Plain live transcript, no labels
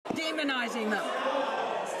demonizing them.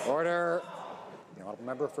 Order. The honourable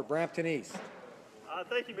member for Brampton East.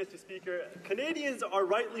 Thank you, Mr. Speaker. Canadians are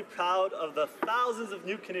rightly proud of the thousands of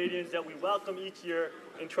new Canadians that we welcome each year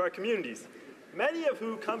into our communities, many of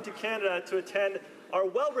who come to Canada to attend our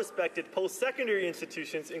well-respected post-secondary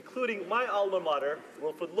institutions, including my alma mater,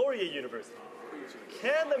 Wilfrid Laurier University.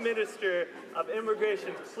 Can the Minister of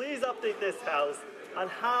Immigration please update this House on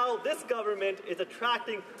how this government is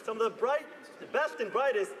attracting some of the best and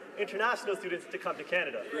brightest international students to come to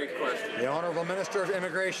Canada? Great question. The Honourable Minister of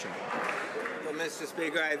Immigration. Well, Mr.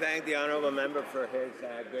 Speaker, I thank the honourable member for his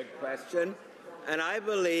good question. And I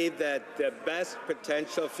believe that the best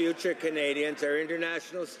potential future Canadians are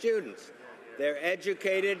international students. They're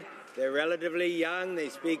educated, they're relatively young, they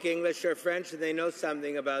speak English or French, and they know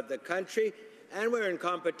something about the country, and we're in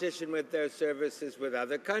competition with their services with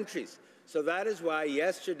other countries. So that is why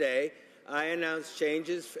yesterday I announced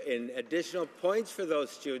changes in additional points for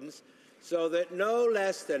those students so that no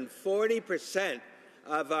less than 40%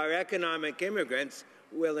 of our economic immigrants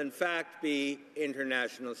will in fact be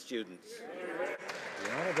international students.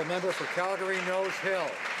 The honourable member for Calgary Nose Hill.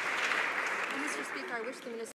 Mr. Speaker, I wish the Minister